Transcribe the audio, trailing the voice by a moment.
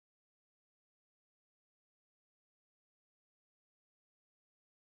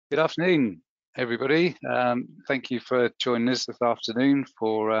Good afternoon, everybody. Thank you for joining us this afternoon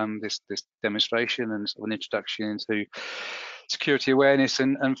for this demonstration and sort of an introduction into security awareness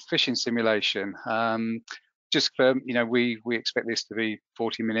and phishing simulation. Just for, we expect this to be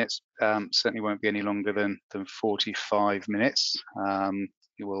 40 minutes. Certainly won't be any longer than 45 minutes.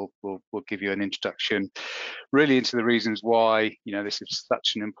 We'll give you an introduction really into the reasons why this is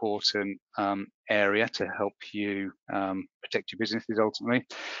such an important area to help you protect your businesses ultimately,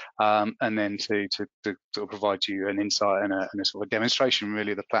 and then to sort of provide you an insight and a sort of demonstration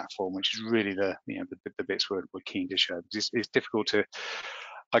really of the platform, which is really the bits we're keen to show. It's difficult to,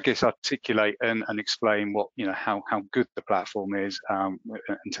 I guess, articulate and explain what how good the platform is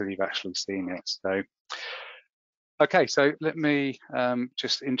until you've actually seen it. So. Okay, so let me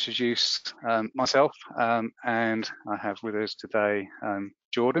just introduce myself, and I have with us today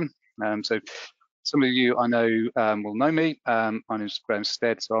Jordan. So some of you I know will know me. My name is Graham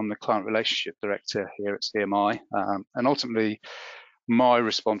Stead, so I'm the Client Relationship Director here at CMI, and ultimately my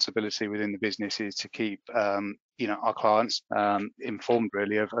responsibility within the business is to keep our clients informed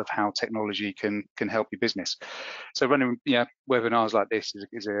really of how technology can help your business. So running webinars like this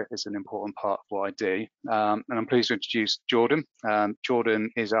is an important part of what I do, and I'm pleased to introduce Jordan. Jordan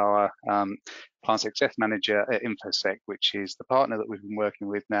is our Client Success Manager at Infosec, which is the partner that we've been working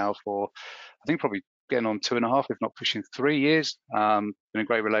with now for, I think, probably getting on 2.5, if not pushing 3 years. Been a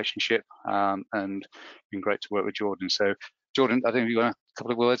great relationship, and been great to work with Jordan. So Jordan, I think you want a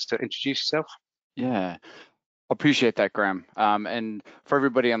couple of words to introduce yourself. Yeah, appreciate that, Graham. And for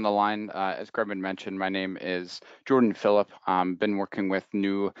everybody on the line, as Graham had mentioned, my name is Jordan Phillip. Been working with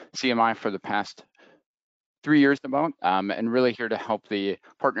new CMI for the past 3 years about, and really here to help the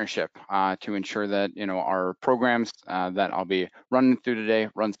partnership to ensure that our programs that I'll be running through today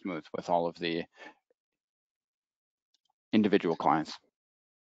run smooth with all of the individual clients.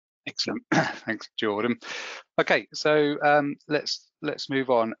 Excellent, thanks, Jordan. Okay, so let's move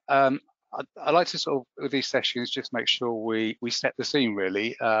on. I like to sort of, with these sessions, just make sure we set the scene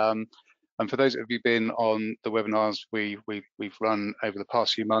really. And for those of you who've been on the webinars we've run over the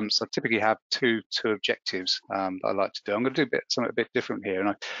past few months, I typically have two objectives that I like to do. I'm going to do something a bit different here, and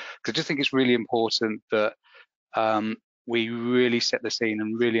I just think it's really important that we really set the scene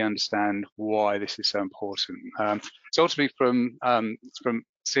and really understand why this is so important. So ultimately, from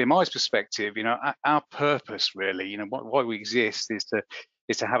CMI's perspective, our purpose really, why we exist is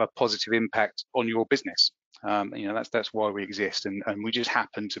to have a positive impact on your business. That's why we exist, and we just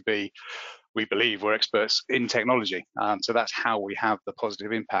happen to be, we believe we're experts in technology. So that's how we have the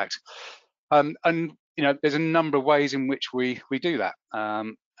positive impact. And there's a number of ways in which we do that.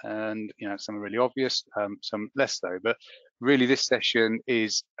 And some are really obvious, some less so, but really this session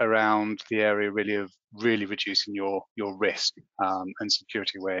is around the area really of really reducing your risk, and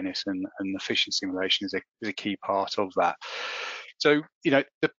security awareness, and the phishing simulation is a key part of that. So the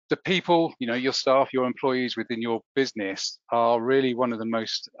people, your staff, your employees within your business are really one of the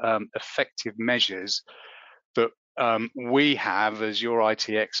most effective measures that we have as your IT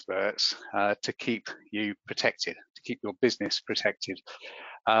experts to keep you protected, to keep your business protected.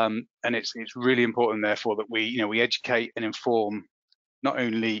 And it's really important, therefore, that we educate and inform not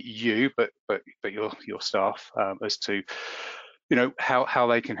only you but your staff as to how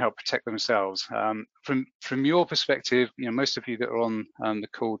they can help protect themselves. From your perspective, most of you that are on the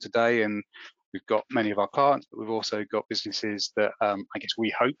call today, and we've got many of our clients, but we've also got businesses that I guess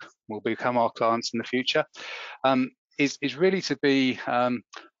we hope will become our clients in the future. Is really to be,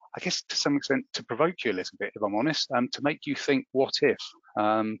 I guess to some extent, to provoke you a little bit, if I'm honest, to make you think, what if?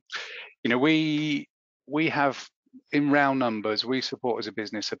 We have, in round numbers, we support as a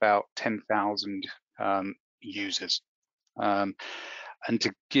business about 10,000 users. And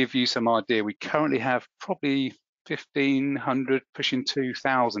to give you some idea, we currently have probably 1,500, pushing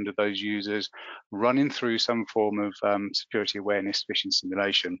 2,000 of those users running through some form of security awareness phishing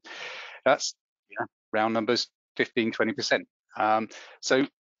simulation. That's round numbers, 15-20%. So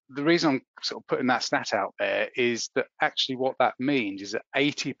the reason I'm sort of putting that stat out there is that actually what that means is that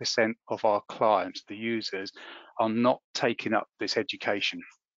 80% of our clients, the users, are not taking up this education.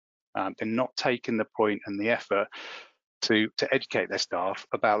 They're not taking the point and the effort to educate their staff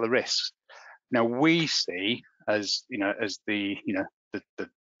about the risks. Now we see, as the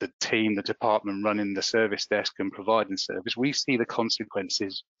team, the department running the service desk and providing service, we see the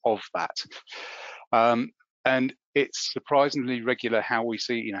consequences of that. And it's surprisingly regular how we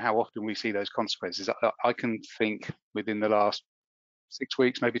see, how often we see those consequences. I can think within the last 6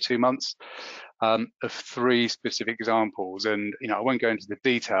 weeks, maybe 2 months, of 3 specific examples. And I won't go into the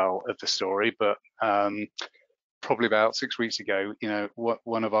detail of the story, but probably about 6 weeks ago,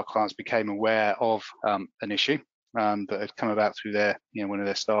 one of our clients became aware of an issue that had come about through their, one of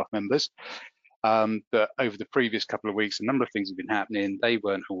their staff members. But over the previous couple of weeks, a number of things have been happening. They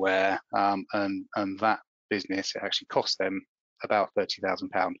weren't aware, and that business, it actually cost them about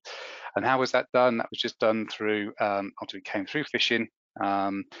 £30,000. And how was that done? That was just done through, after it came through phishing,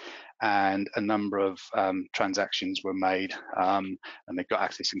 and a number of transactions were made, and they got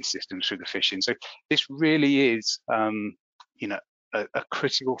access in the system through the phishing. So this really is, a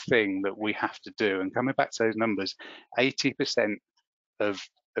critical thing that we have to do. And coming back to those numbers, 80% of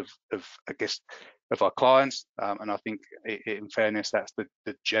I guess of our clients, and I think in fairness, that's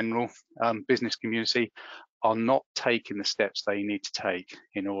the general business community, are not taking the steps they need to take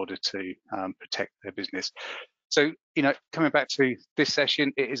in order to protect their business. So, coming back to this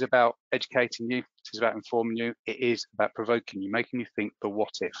session, it is about educating you, it is about informing you, it is about provoking you, making you think the what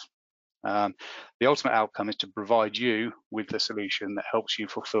if. The ultimate outcome is to provide you with the solution that helps you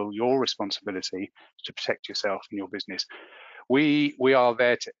fulfill your responsibility to protect yourself and your business. We are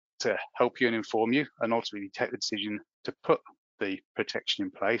there to help you and inform you, and ultimately take the decision to put the protection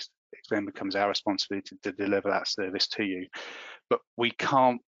in place. It then becomes our responsibility to deliver that service to you. But we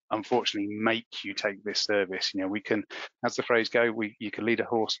can't, unfortunately, make you take this service. We can, as the phrase goes, you can lead a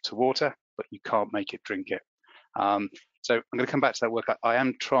horse to water, but you can't make it drink it. So I'm going to come back to that work. I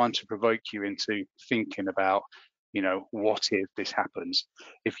am trying to provoke you into thinking about, what if this happens?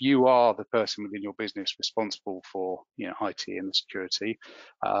 If you are the person within your business responsible for, IT and the security,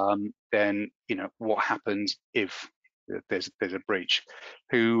 then, what happens if there's a breach?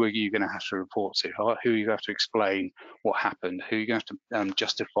 Who are you going to have to report to? Who are you going to have to explain what happened? Who are you going to have to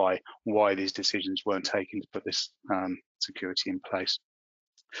justify why these decisions weren't taken to put this security in place?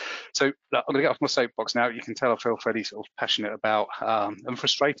 So I'm going to get off my soapbox now. You can tell I feel fairly sort of passionate about and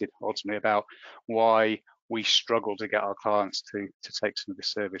frustrated ultimately about why we struggle to get our clients to take some of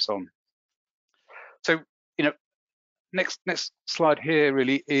this service on. So, next slide here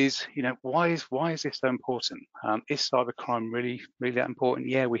really is, why is this so important? Is cybercrime really that important?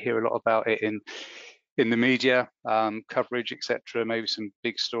 Yeah, we hear a lot about it in the media, coverage, etc. Maybe some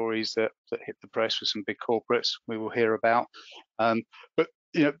big stories that hit the press with some big corporates we will hear about. But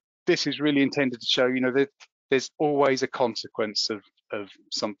this is really intended to show, that there's always a consequence of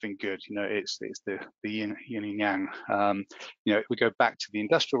something good. It's the yin and yang. If we go back to the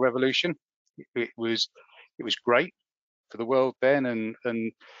Industrial Revolution, it was great for the world then, and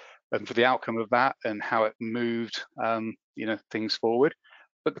for the outcome of that and how it moved, things forward.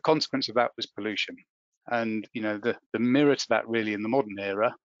 But the consequence of that was pollution. And the mirror to that really in the modern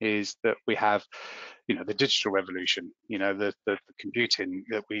era is that we have, the digital revolution, the computing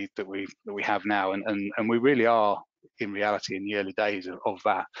that we have now, and we really are in reality in the early days of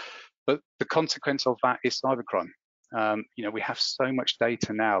that. But the consequence of that is cybercrime. We have so much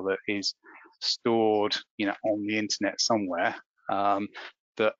data now that is stored, on the internet somewhere,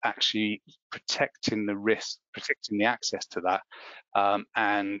 that actually protecting the access to that,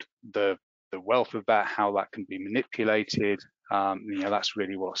 and the wealth of that, how that can be manipulated, that's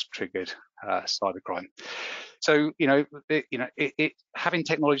really what's triggered cybercrime. So, having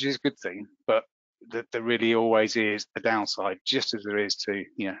technology is a good thing, but there really always is a downside, just as there is to,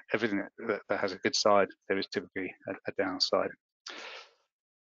 everything that has a good side, there is typically a downside.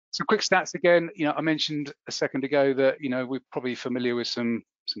 So quick stats again, I mentioned a second ago that, we're probably familiar with some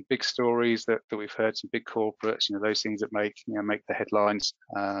big stories that we've heard, some big corporates, those things that make the headlines.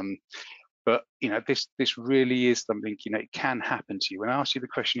 But this really is something, it can happen to you. When I asked you the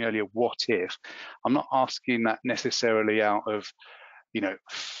question earlier, what if? I'm not asking that necessarily out of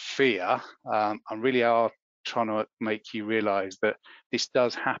fear. I really are trying to make you realize that this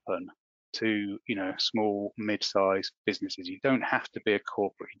does happen to small, mid-sized businesses. You don't have to be a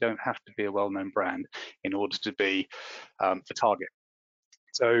corporate, you don't have to be a well-known brand in order to be a target.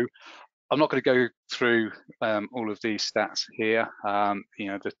 So I'm not going to go through all of these stats here.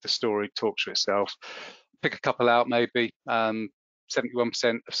 The story talks for itself. Pick a couple out maybe. 71%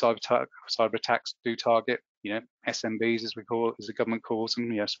 of cyber attacks do target, SMBs, as the government calls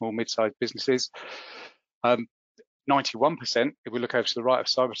them, small, mid-sized businesses. 91%, if we look over to the right, of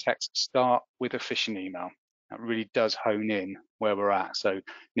cyber attacks start with a phishing email. That really does hone in where we're at. So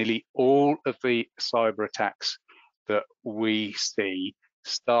nearly all of the cyber attacks that we see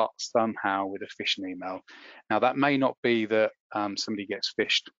start somehow with a phishing email. Now, that may not be that somebody gets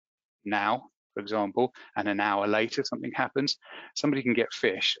phished now, for example, and an hour later something happens. Somebody can get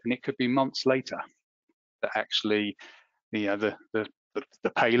phished, and it could be months later that actually the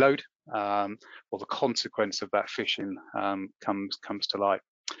payload or the consequence of that phishing comes to light.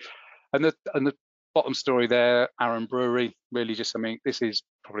 And the bottom story there, Aaron Brewery, really just something, this is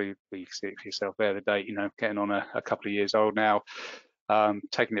probably, you can see it for yourself there, the date, getting on a couple of years old now,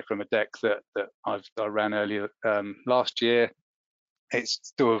 taking it from a deck that I ran earlier last year. It's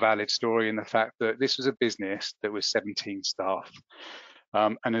still a valid story in the fact that this was a business that was 17 staff.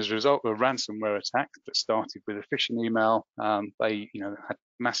 And as a result of a ransomware attack that started with a phishing email, they had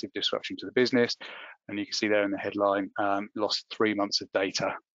massive disruption to the business. And you can see there in the headline, lost 3 months of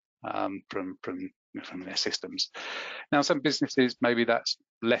data from their systems. Now, some businesses, maybe that's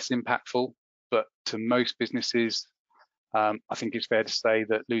less impactful, but to most businesses, I think it's fair to say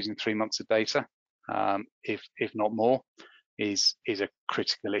that losing 3 months of data, if not more, is a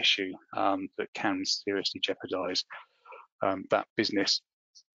critical issue that can seriously jeopardize that business.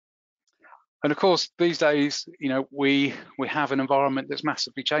 And of course, these days, we have an environment that's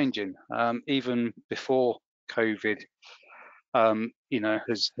massively changing. Even before COVID,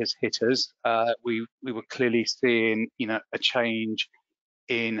 has hit us, we were clearly seeing, a change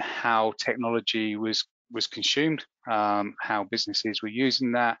in how technology was consumed, how businesses were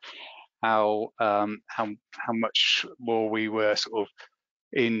using that, how much more we were sort of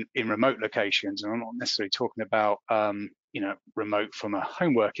in remote locations. And I'm not necessarily talking about remote from a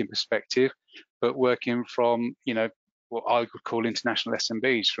home working perspective, but working from what I would call international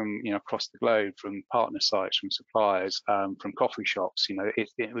SMBs from across the globe, from partner sites, from suppliers, from coffee shops.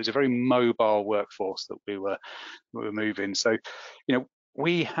 It was a very mobile workforce that we were moving. So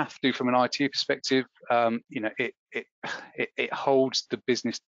we have to, from an IT perspective, it holds the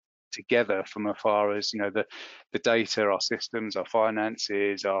business together from afar as the data, our systems, our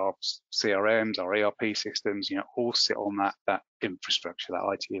finances, our CRMs, our ERP systems, all sit on that infrastructure, that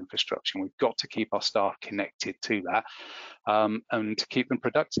IT infrastructure. And we've got to keep our staff connected to that and to keep them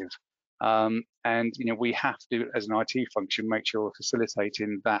productive. And we have to, as an IT function, make sure we're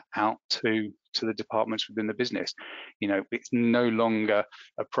facilitating that out to the departments within the business. It's no longer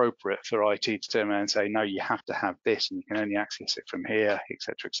appropriate for IT to turn around and say, no, you have to have this and you can only access it from here,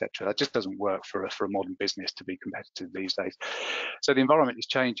 etc., etc. That just doesn't work for a modern business to be competitive these days. So the environment is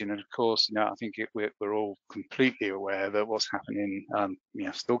changing, and of course, I think we're all completely aware that what's happening,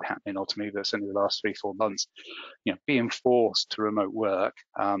 still happening ultimately, but certainly the last 3-4 months, being forced to remote work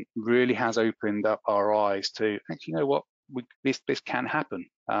really has opened up our eyes to, actually, what, this can happen.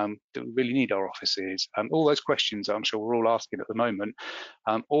 Do we really need our offices? All those questions I'm sure we're all asking at the moment.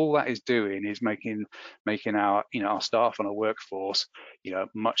 All that is doing is making our our staff and our workforce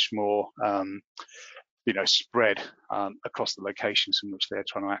much more spread across the locations from which they're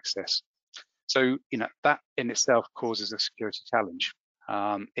trying to access. So that in itself causes a security challenge.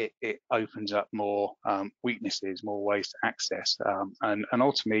 It opens up more weaknesses, more ways to access, and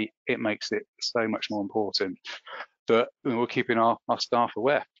ultimately it makes it so much more important that we're keeping our staff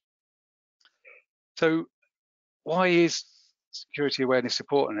aware. So why is security awareness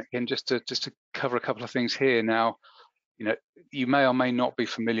important? Again, just to cover a couple of things here now. You may or may not be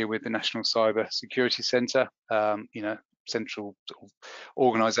familiar with the National Cyber Security Centre, central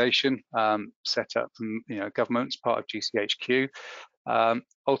organisation set up from government as part of GCHQ.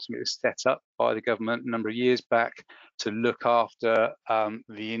 Ultimately set up by the government a number of years back to look after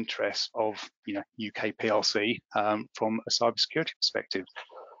the interests of UK PLC from a cybersecurity perspective.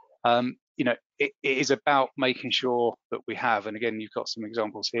 It is about making sure that we have, and again, you've got some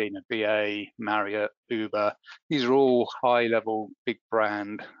examples here, BA, Marriott, Uber, these are all high level, big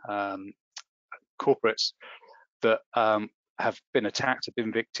brand corporates that have been attacked, have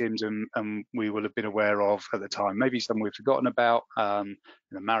been victims, and we will have been aware of at the time. Maybe some we've forgotten about. The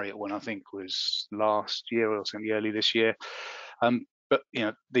Marriott one, I think, was last year or certainly early this year. But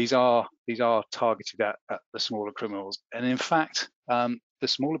these are targeted at the smaller criminals, and in fact, the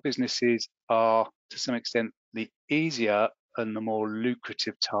smaller businesses are to some extent the easier and the more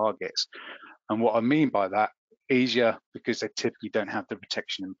lucrative targets. And what I mean by that, easier because they typically don't have the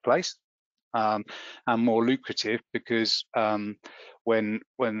protection in place. And more lucrative because when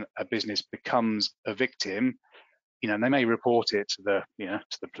a business becomes a victim, they may report it to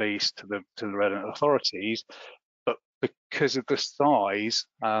the police, to the relevant authorities, but because of the size,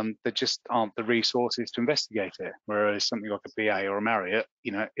 there just aren't the resources to investigate it. Whereas something like a BA or a Marriott,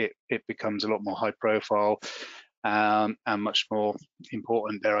 it becomes a lot more high profile and much more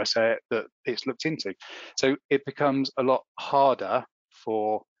important, dare I say it, that it's looked into. So it becomes a lot harder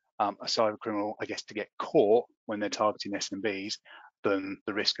for a cyber criminal, I guess, to get caught when they're targeting SMBs than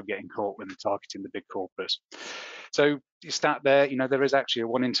the risk of getting caught when they're targeting the big corporates. So you start there, there is actually a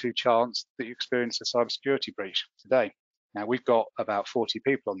 1 in 2 chance that you experience a cybersecurity breach today. Now, we've got about 40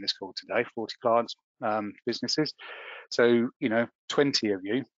 people on this call today, 40 clients, businesses. So, 20 of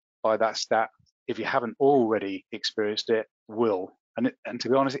you, by that stat, if you haven't already experienced it, will. And to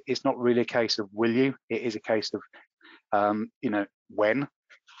be honest, it's not really a case of will you, it is a case of, when.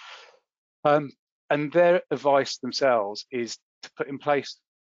 And their advice themselves is to put in place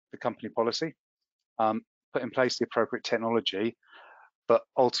the company policy, put in place the appropriate technology, but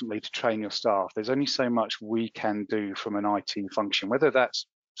ultimately to train your staff. There's only so much we can do from an IT function, whether that's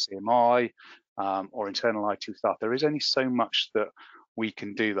CMI or internal IT staff. There is only so much that we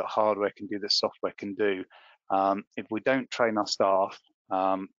can do, that hardware can do, that software can do. If we don't train our staff,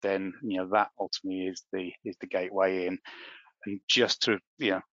 then that ultimately is the gateway in. And just to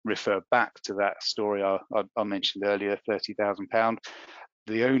refer back to that story I mentioned earlier, £30,000.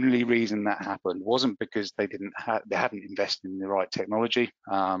 The only reason that happened wasn't because they hadn't invested in the right technology,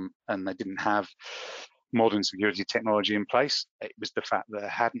 and they didn't have modern security technology in place. It was the fact that they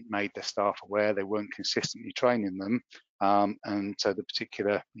hadn't made their staff aware, they weren't consistently training them, and so the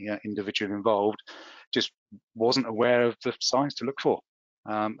particular individual involved just wasn't aware of the signs to look for,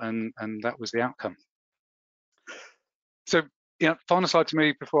 and that was the outcome. So, final slide to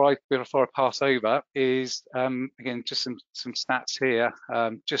me before I pass over is again just some stats here,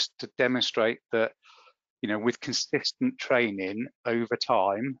 just to demonstrate that with consistent training over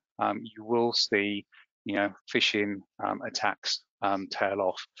time, you will see phishing attacks tail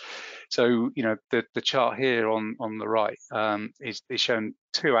off. So the chart here on the right is showing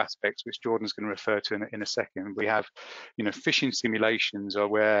two aspects, which Jordan's going to refer to in a second. We have phishing simulations are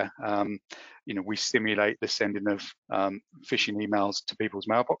where we simulate the sending of phishing emails to people's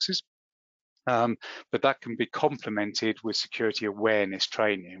mailboxes. But that can be complemented with security awareness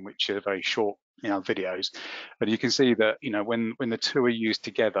training, which are very short videos. But you can see that when the two are used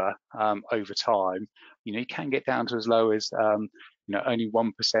together over time, you can get down to as low as only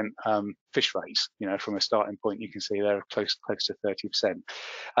 1% phish rates. From a starting point, you can see they're close to 30%.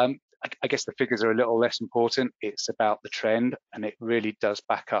 I guess the figures are a little less important. It's about the trend, and it really does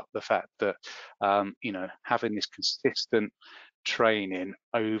back up the fact that having this consistent training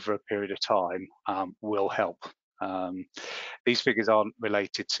over a period of time will help. These figures aren't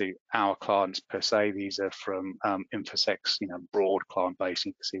related to our clients per se. These are from Infosec's broad client base.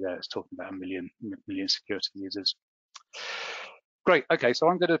 You can see there it's talking about a million security users. Great. Okay, so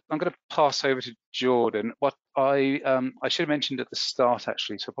I'm gonna pass over to Jordan. What I should have mentioned at the start,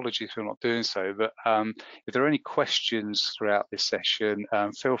 actually, so apologies for not doing so, but if there are any questions throughout this session,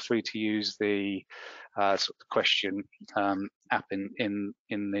 feel free to use the sort of question app in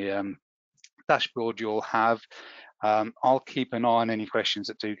the dashboard you'll have. I'll keep an eye on any questions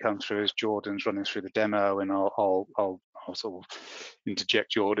that do come through as Jordan's running through the demo, and I'll sort of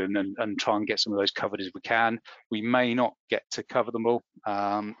interject Jordan and try and get some of those covered as we can. We may not get to cover them all,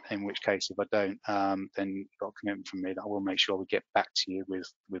 in which case, if I don't, then you've got a commitment from me that I will make sure we get back to you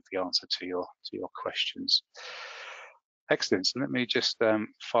with the answer to your questions. Excellent. So let me just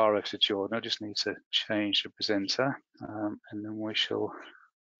fire over to Jordan. I just need to change the presenter, and then we shall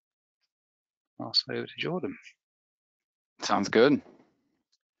pass over to Jordan. Sounds good.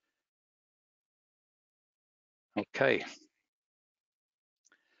 Okay.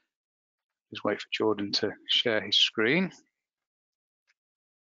 Just wait for Jordan to share his screen.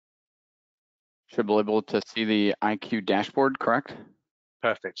 Should be able to see the IQ dashboard, correct?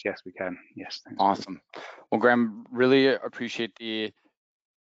 Perfect. Yes, we can. Yes. Thanks. Awesome. Well, Graham, really appreciate the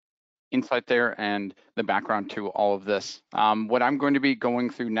insight there and the background to all of this. What I'm going to be going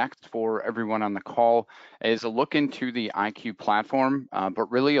through next for everyone on the call is a look into the IQ platform,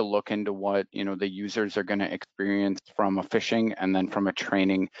 but really a look into what the users are going to experience from a phishing and then from a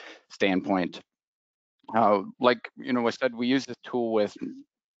training standpoint. Like I said, we use this tool with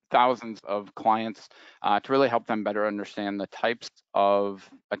thousands of clients to really help them better understand the types of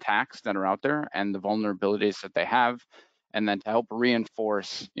attacks that are out there and the vulnerabilities that they have, and then to help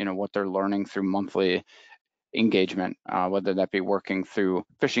reinforce what they're learning through monthly engagement, whether that be working through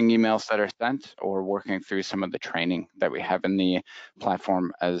phishing emails that are sent or working through some of the training that we have in the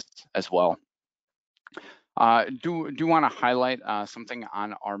platform as well. Do want to highlight something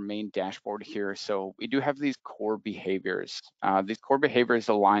on our main dashboard here. So we do have these core behaviors. These core behaviors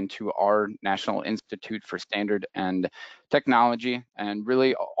align to our National Institute for Standard and Technology. And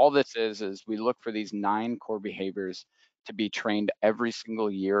really all this is we look for these 9 core behaviors to be trained every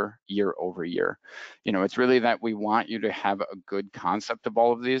single year over year. It's really that we want you to have a good concept of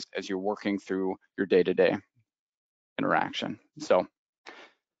all of these as you're working through your day-to-day interaction. So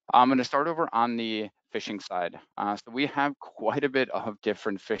I'm going to start over on the phishing side. So we have quite a bit of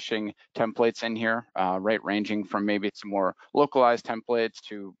different phishing templates in here, right, ranging from maybe some more localized templates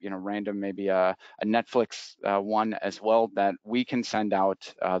to random, maybe a Netflix one as well that we can send out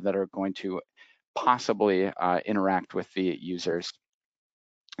that are going to possibly interact with the users.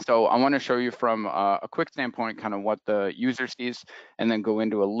 So I want to show you from a quick standpoint kind of what the user sees, and then go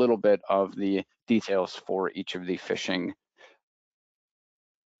into a little bit of the details for each of the phishing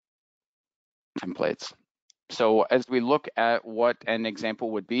templates. So as we look at what an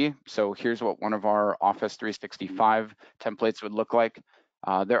example would be, so here's what one of our Office 365 templates would look like.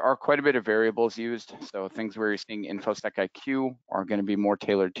 There are quite a bit of variables used. So things where you're seeing Infosec IQ are going to be more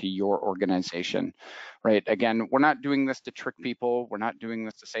tailored to your organization, right? Again, we're not doing this to trick people. We're not doing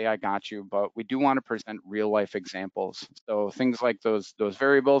this to say, I got you, but we do want to present real life examples. So things like those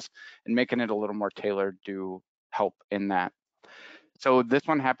variables and making it a little more tailored do help in that. So this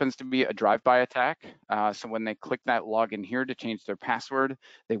one happens to be a drive-by attack. So when they click that login here to change their password,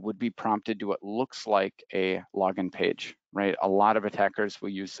 they would be prompted to what looks like a login page, right? A lot of attackers will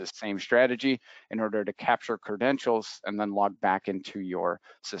use the same strategy in order to capture credentials and then log back into your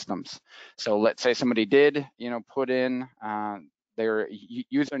systems. So let's say somebody did, put in their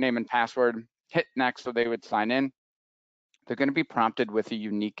username and password, hit next so they would sign in. They're going to be prompted with a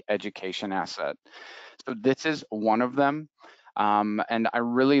unique education asset. So this is one of them. And I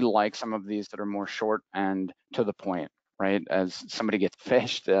really like some of these that are more short and to the point, right? As somebody gets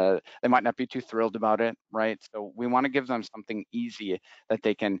phished, they might not be too thrilled about it, right? So we want to give them something easy that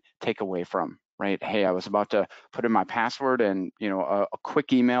they can take away from, right? Hey, I was about to put in my password, and a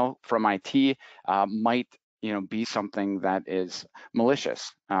quick email from IT might be something that is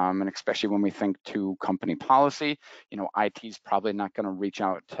malicious. And especially when we think to company policy, IT is probably not going to reach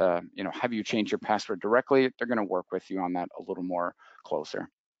out to, have you change your password directly. They're going to work with you on that a little more closer.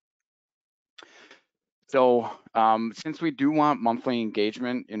 So since we do want monthly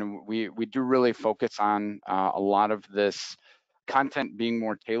engagement, we do really focus on a lot of this content being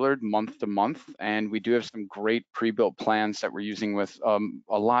more tailored month to month, and we do have some great pre-built plans that we're using with a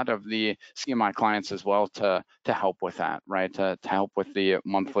lot of the CMI clients as well to help with that, right? To help with the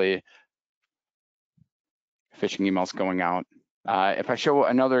monthly phishing emails going out. If I show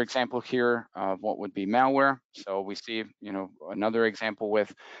another example here of what would be malware, so we see another example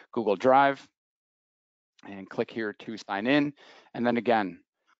with Google Drive, and click here to sign in, and then again,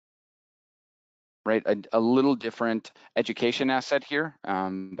 right, a little different education asset here,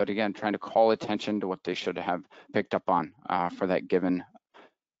 but again, trying to call attention to what they should have picked up on for that given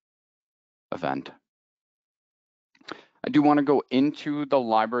event. I do want to go into the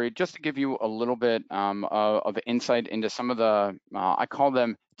library just to give you a little bit of insight into some of the, I call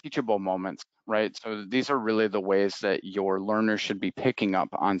them teachable moments, right? So these are really the ways that your learners should be picking up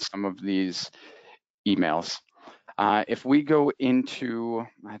on some of these emails. If we go into,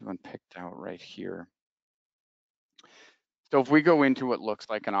 I had one picked out right here. So if we go into what looks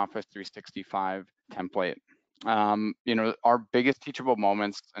like an Office 365 template, our biggest teachable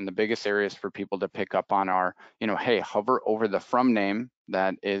moments and the biggest areas for people to pick up on are, hey, hover over the from name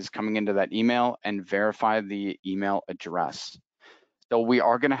that is coming into that email and verify the email address. So we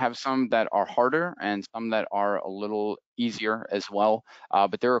are going to have some that are harder and some that are a little easier as well,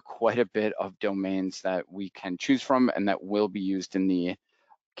 but there are quite a bit of domains that we can choose from and that will be used in the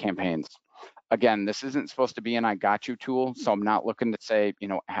campaigns. Again, this isn't supposed to be an I got you tool, so I'm not looking to say,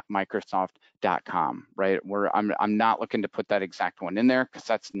 at Microsoft.com, right? I'm not looking to put that exact one in there because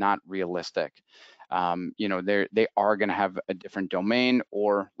that's not realistic. They are going to have a different domain,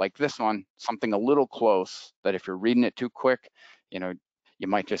 or like this one, something a little close that if you're reading it too quick, you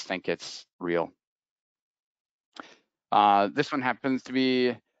might just think it's real. This one happens to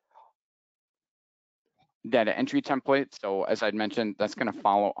be data entry template. So as I'd mentioned, that's going to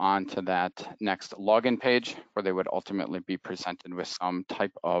follow on to that next login page where they would ultimately be presented with some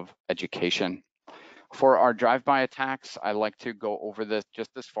type of education. For our drive-by attacks, I like to go over this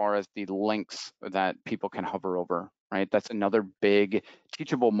just as far as the links that people can hover over, right? That's another big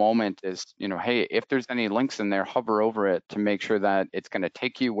teachable moment is, hey, if there's any links in there, hover over it to make sure that it's going to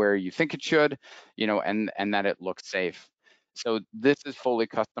take you where you think it should, and that it looks safe. So this is fully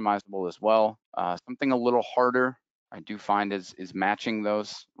customizable as well. Something a little harder I do find is matching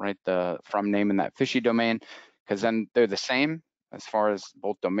those, right? The from name and that fishy domain, because then they're the same as far as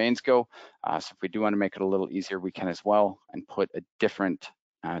both domains go. So if we do want to make it a little easier, we can as well, and put a different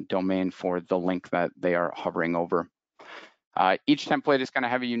domain for the link that they are hovering over. Each template is going to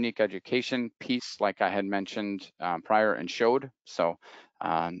have a unique education piece, like I had mentioned prior and showed. So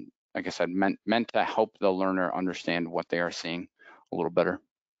like I said, meant to help the learner understand what they are seeing a little better.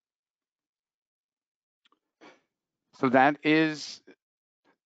 So that is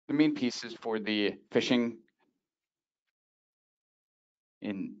the main pieces for the phishing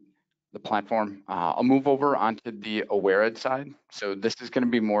in the platform. I'll move over onto the AwareEd side. So this is going to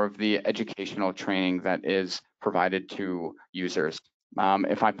be more of the educational training that is provided to users.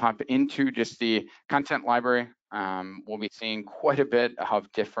 If I pop into just the content library, we'll be seeing quite a bit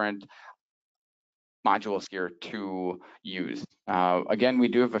of different modules here to use. Again, we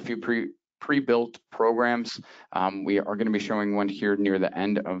do have a few pre-built programs. We are going to be showing one here near the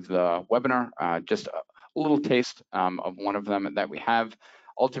end of the webinar, just a little taste of one of them that we have.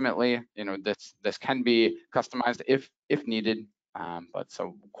 Ultimately, this can be customized if needed, but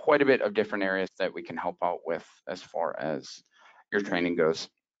so quite a bit of different areas that we can help out with as far as your training goes.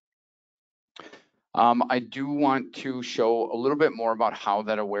 I do want to show a little bit more about how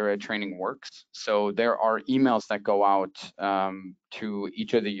that AwareEd training works. So there are emails that go out to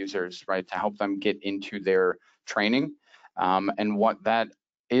each of the users, right, to help them get into their training. And what that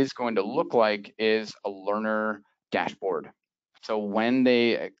is going to look like is a learner dashboard. So when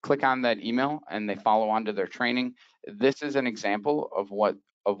they click on that email and they follow on to their training, this is an example of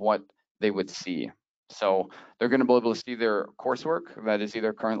what they would see. So they're going to be able to see their coursework that is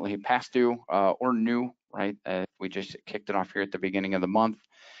either currently past due or new, right? We just kicked it off here at the beginning of the month.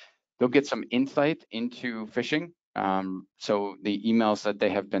 They'll get some insight into phishing. So the emails that they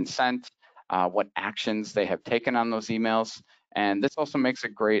have been sent, what actions they have taken on those emails. And this also makes a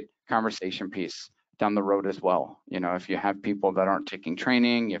great conversation piece down the road as well. If you have people that aren't taking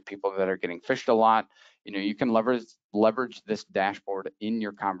training, you have people that are getting phished a lot, you can leverage this dashboard in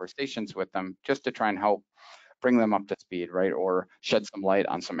your conversations with them just to try and help bring them up to speed, right? Or shed some light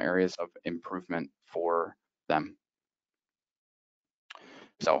on some areas of improvement for them.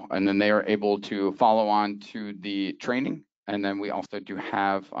 So, and then they are able to follow on to the training. And then we also do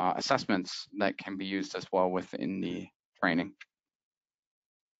have assessments that can be used as well within the training.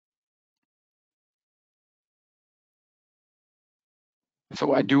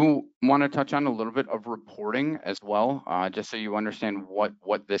 So I do want to touch on a little bit of reporting as well, just so you understand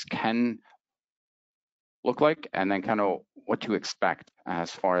what this can look like and then kind of what to expect as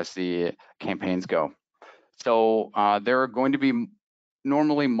far as the campaigns go. So there are going to be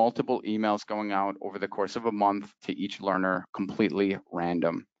normally multiple emails going out over the course of a month to each learner, completely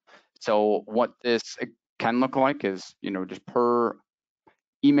random. So what this can look like is, just per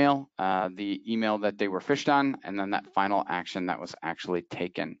email, the email that they were phished on, and then that final action that was actually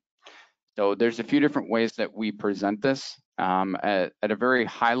taken. So there's a few different ways that we present this. At a very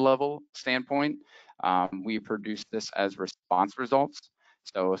high level standpoint, we produce this as response results.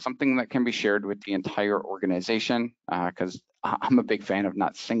 So something that can be shared with the entire organization, because I'm a big fan of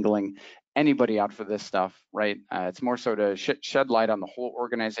not singling anybody out for this stuff, right? It's more so to shed light on the whole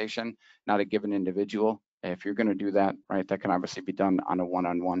organization, not a given individual. If you're going to do that, right, that can obviously be done on a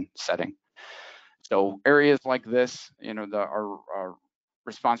one-on-one setting. So areas like this, our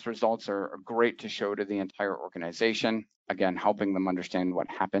response results are great to show to the entire organization. Again, helping them understand what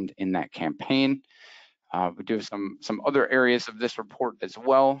happened in that campaign. We do have some other areas of this report as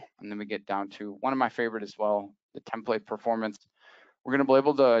well. And then we get down to one of my favorite as well, the template performance. We're going to be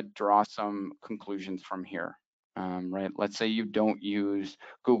able to draw some conclusions from here, right? Let's say you don't use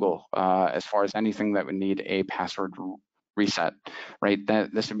Google as far as anything that would need a password reset, right?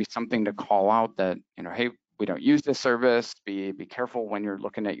 This would be something to call out that, hey, we don't use this service. Be careful when you're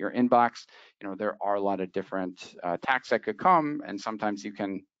looking at your inbox. There are a lot of different attacks that could come, and sometimes you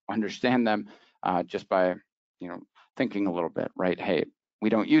can understand them just by, thinking a little bit, right? Hey, we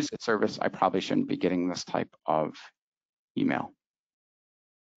don't use this service. I probably shouldn't be getting this type of email.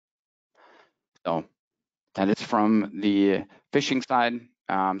 So that is from the phishing side.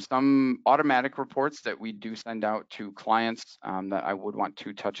 Some automatic reports that we do send out to clients that I would want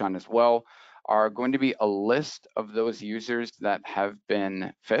to touch on as well are going to be a list of those users that have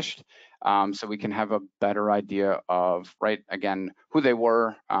been phished, so we can have a better idea of, right, again, who they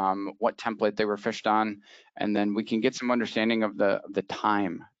were, what template they were phished on, and then we can get some understanding of the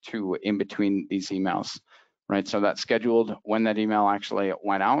time to in between these emails. Right, so that's scheduled when that email actually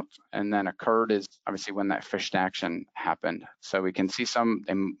went out, and then occurred is obviously when that phished action happened. So we can see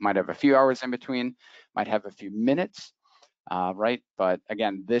they might have a few hours in between, might have a few minutes, right? But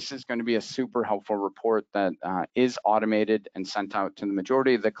again, this is going to be a super helpful report that is automated and sent out to the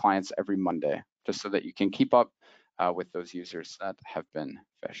majority of the clients every Monday, just so that you can keep up with those users that have been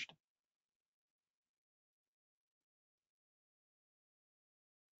phished.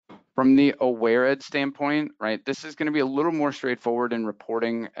 From the AwareEd standpoint, right, this is going to be a little more straightforward in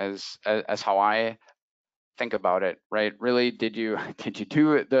reporting as how I think about it, right? Really, did you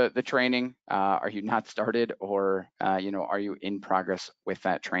do the training? Are you not started, or are you in progress with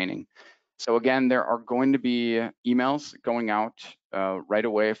that training? So again, there are going to be emails going out right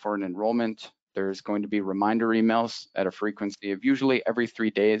away for an enrollment. There's going to be reminder emails at a frequency of usually every 3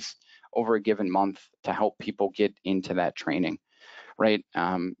 days over a given month to help people get into that training, right?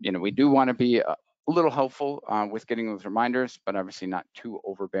 We do want to be a little helpful with getting those reminders, but obviously not too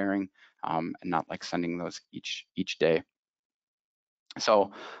overbearing and not like sending those each day.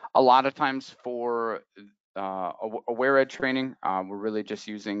 So a lot of times for Aware Ed training, we're really just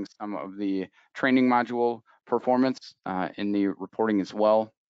using some of the training module performance in the reporting as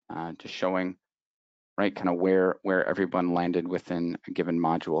well, just showing, right, kind of where everyone landed within a given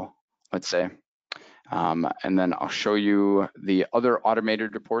module, let's say. And then I'll show you the other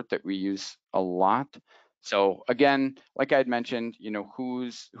automated report that we use a lot. So again, like I had mentioned,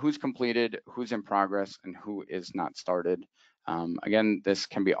 who's completed, who's in progress, and who is not started. Again, this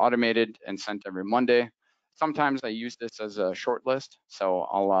can be automated and sent every Monday. Sometimes I use this as a short list, so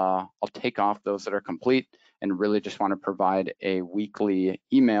I'll take off those that are complete and really just want to provide a weekly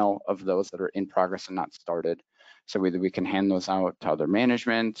email of those that are in progress and not started. So either we can hand those out to other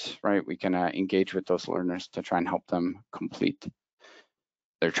management, right? We can engage with those learners to try and help them complete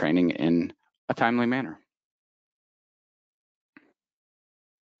their training in a timely manner.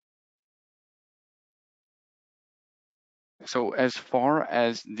 So as far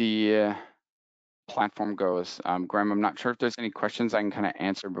as the platform goes, Graham, I'm not sure if there's any questions I can kind of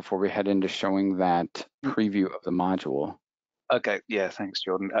answer before we head into showing that preview of the module. Okay, yeah, thanks,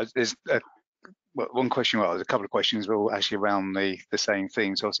 Jordan. There's one question, well, there's a couple of questions, but all actually around the same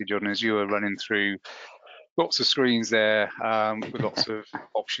thing. So obviously, Jordan, as you were running through lots of screens there with lots of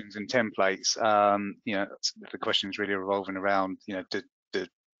options and templates, the question is really revolving around, do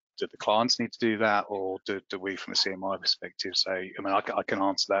the clients need to do that, or do we from a CMI perspective? So, I mean, I can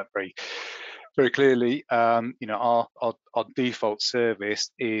answer that very clearly. Our default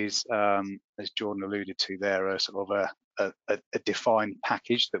service is, as Jordan alluded to there, a sort of a defined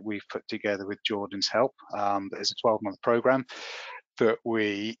package that we've put together with Jordan's help. There's a 12-month program that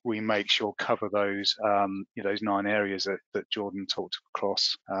we make sure cover those those 9 areas that Jordan talked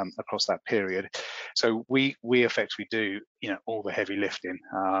across that period. So we effectively do all the heavy lifting.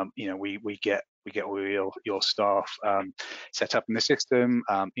 We get all your staff set up in the system,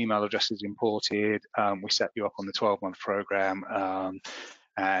 email addresses imported, we set you up on the 12-month program,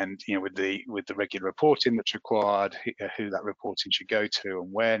 and with the regular reporting that's required, who that reporting should go to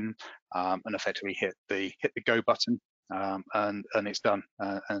and when, and effectively hit the go button, and it's done,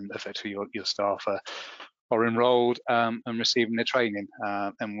 and effectively your staff are enrolled and receiving the training,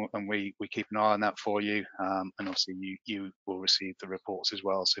 and we keep an eye on that for you, and obviously you will receive the reports as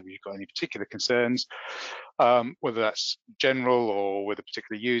well. So if you've got any particular concerns, whether that's general or with a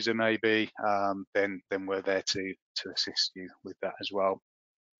particular user maybe, then we're there to assist you with that as well.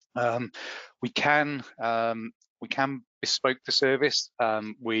 We can bespoke the service.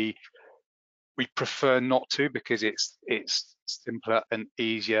 We prefer not to, because it's simpler and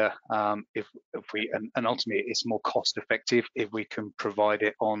easier if we, and ultimately it's more cost effective if we can provide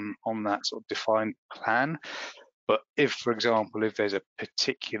it on that sort of defined plan. But if, for example, if there's a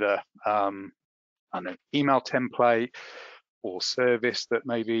particular email template or service that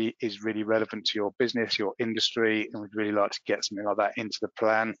maybe is really relevant to your business, your industry, and we'd really like to get something like that into the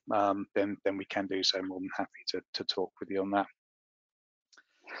plan, then we can do so. More than happy to talk with you on that.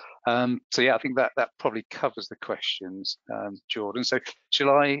 So yeah, I think that probably covers the questions, Jordan. So shall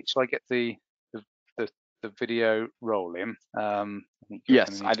I get the video rolling?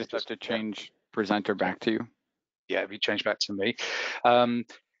 Yes, I just have to change presenter back to you. Yeah, if you change back to me.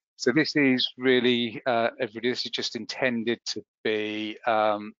 So this is really, everybody, this is just intended to be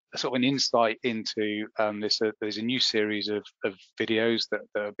sort of an insight into this. There's a new series of videos that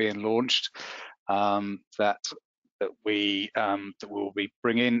are being launched that we will be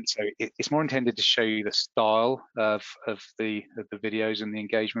bringing. So it's more intended to show you the style of the videos and the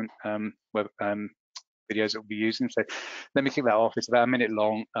engagement videos that we'll be using. So let me kick that off. It's about a minute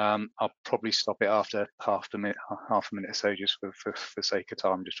long. I'll probably stop it after half a minute or so, just for sake of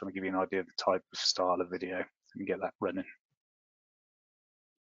time. Just trying to give you an idea of the type of style of video and get that running.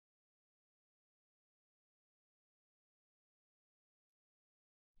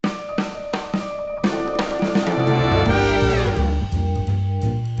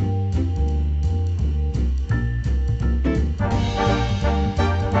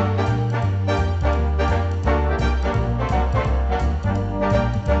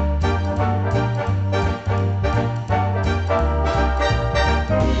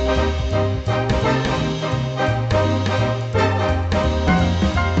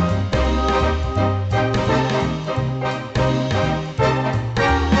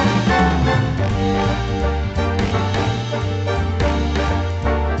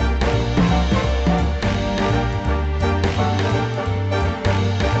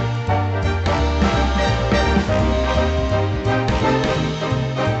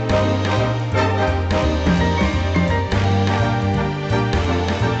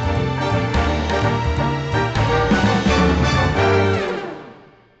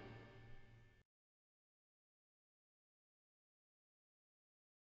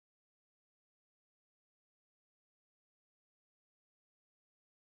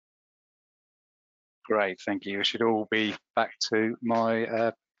 Great, thank you. It should all be back to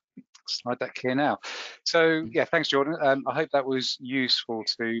my slide deck here now. So yeah, thanks, Jordan. I hope that was useful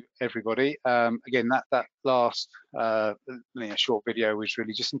to everybody. Again, that last short video was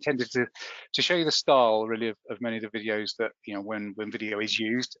really just intended to show you the style really of many of the videos that when video is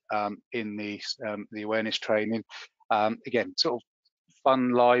used in the awareness training. Again, sort of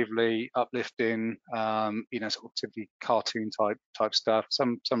fun, lively, uplifting, sort of typically cartoon type stuff,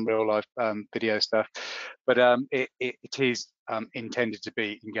 some real life video stuff, but it is intended to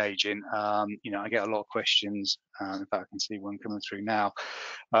be engaging. I get a lot of questions. In fact, I can see one coming through now,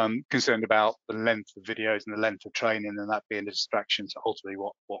 concerned about the length of videos and the length of training, and that being a distraction to ultimately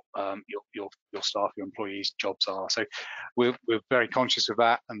what your staff, your employees' jobs are. So we're very conscious of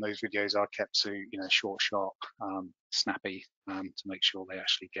that, and those videos are kept to short, sharp, snappy, to make sure they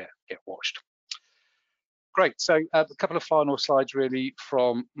actually get watched. Great. So a couple of final slides really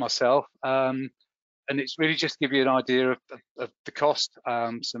from myself. And it's really just to give you an idea of the cost,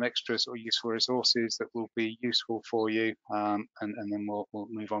 some extra sort of useful resources that will be useful for you, and then we'll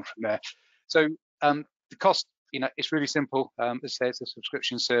move on from there. So the cost, it's really simple. As I say, it's a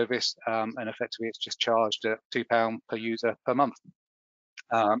subscription service, and effectively it's just charged at £2 per user per month.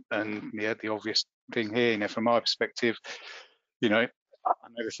 And yeah, the obvious thing here, from my perspective, I know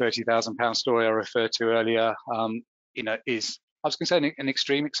the £30,000 story I referred to earlier, is, I was going to say, an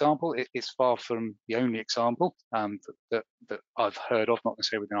extreme example. It's far from the only example that I've heard of, not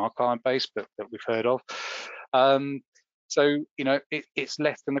necessarily within our client base, but that we've heard of. So it's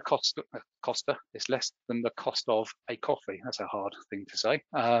less than the coster. It's less than the cost of a coffee. That's a hard thing to say.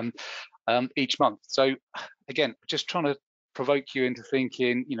 Each month. So again, just trying to provoke you into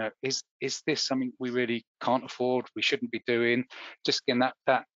thinking, is this something we really can't afford, we shouldn't be doing? Just again,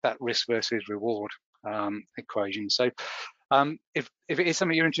 that risk versus reward equation. So if it is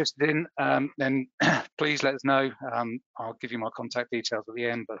something you're interested in, then please let us know. I'll give you my contact details at the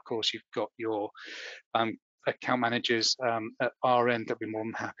end, but of course you've got your account managers at our end that'll be more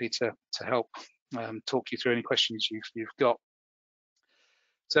than happy to help talk you through any questions you've got.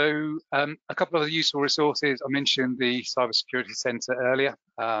 So a couple of useful resources. I mentioned the Cybersecurity Centre earlier.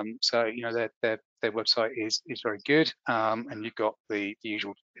 So their website is very good, and you've got the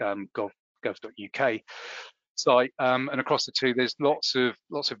usual gov.uk site, and across the two, there's lots of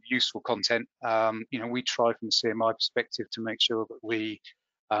useful content. We try from the CMI perspective to make sure that we,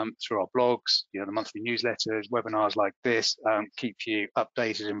 through our blogs, the monthly newsletters, webinars like this, keep you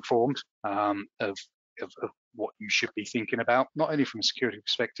updated, informed of what you should be thinking about, not only from a security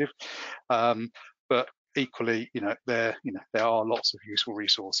perspective, but equally, there are lots of useful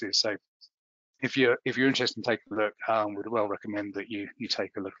resources. So if you're interested in taking a look, would well recommend that you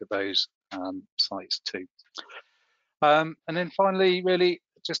take a look at those sites too. And then finally, really,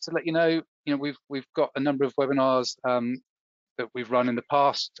 just to let you know, we've got a number of webinars that we've run in the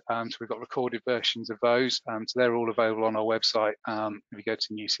past. So we've got recorded versions of those. So they're all available on our website. If you go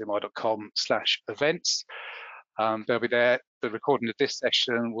to newcmi.com/events, they'll be there. The recording of this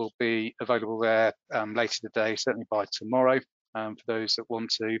session will be available there later today, certainly by tomorrow, for those that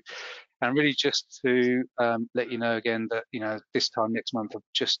want to. And really just to let you know again that this time next month, I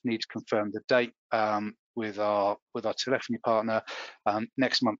just need to confirm the date with our telephony partner.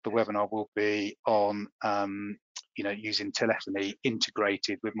 Next month the webinar will be on using telephony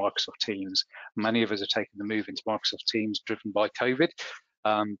integrated with Microsoft Teams. Many of us are taking the move into Microsoft Teams driven by COVID.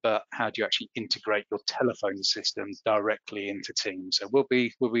 But how do you actually integrate your telephone system directly into Teams? So we'll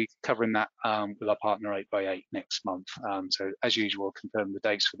be covering that with our partner 8x8 next month. So as usual, confirm the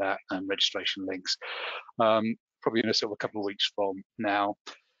dates for that and registration links probably in a sort of a couple of weeks from now.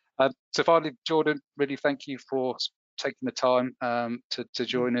 So finally, Jordan, really thank you for taking the time to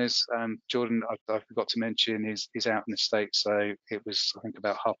join us. Jordan, I forgot to mention, is out in the States, so it was, I think,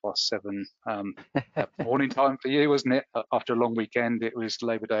 about 7:30 morning time for you, wasn't it? After a long weekend, it was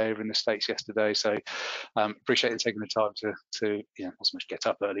Labor Day over in the States yesterday, so appreciate you taking the time to not so much get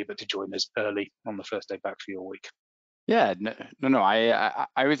up early, but to join us early on the first day back for your week. Yeah, no. I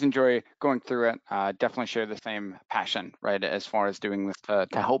always enjoy going through it. Definitely share the same passion, right, as far as doing this to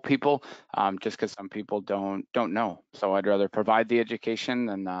help people, just because some people don't know. So I'd rather provide the education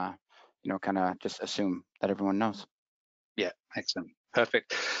than kind of just assume that everyone knows. Yeah, excellent.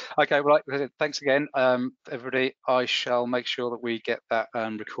 Perfect. Okay, well, thanks again, everybody. I shall make sure that we get that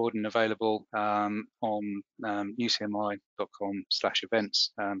recording available on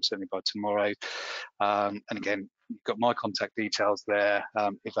newcmi.com/events, certainly by tomorrow. And again, you've got my contact details there.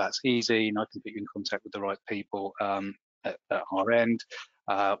 If that's easy, and I can put you in contact with the right people at our end.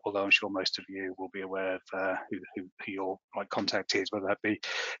 Although I'm sure most of you will be aware of who your right contact is, whether that be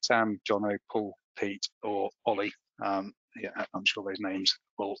Sam, Jono, Paul, Pete, or Ollie. Yeah, I'm sure those names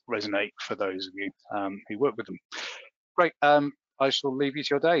will resonate for those of you who work with them. Great. I shall leave you to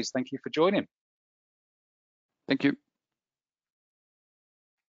your days. Thank you for joining. Thank you.